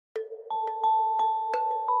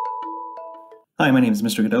Hi, my name is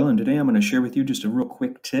Mr. Codilla, and today I'm going to share with you just a real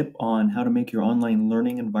quick tip on how to make your online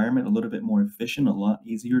learning environment a little bit more efficient, a lot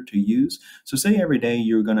easier to use. So say every day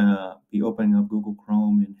you're going to be opening up Google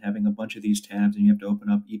Chrome and having a bunch of these tabs, and you have to open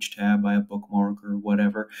up each tab by a bookmark or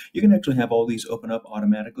whatever. You can actually have all these open up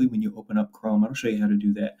automatically when you open up Chrome. I'll show you how to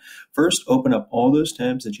do that. First, open up all those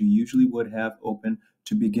tabs that you usually would have open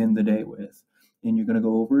to begin the day with. And you're going to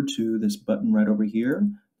go over to this button right over here,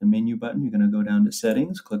 the menu button. You're going to go down to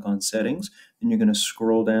Settings, click on Settings. Then you're going to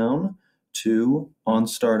scroll down to On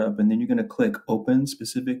Startup, and then you're going to click Open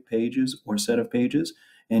Specific Pages or Set of Pages,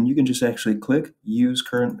 and you can just actually click Use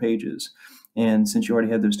Current Pages. And since you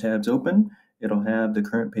already have those tabs open, it'll have the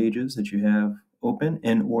current pages that you have open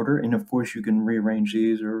in order, and of course you can rearrange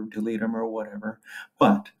these or delete them or whatever.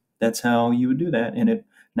 But that's how you would do that. And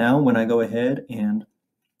now when I go ahead and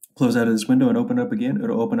close out of this window and open up again,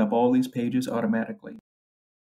 it'll open up all these pages automatically.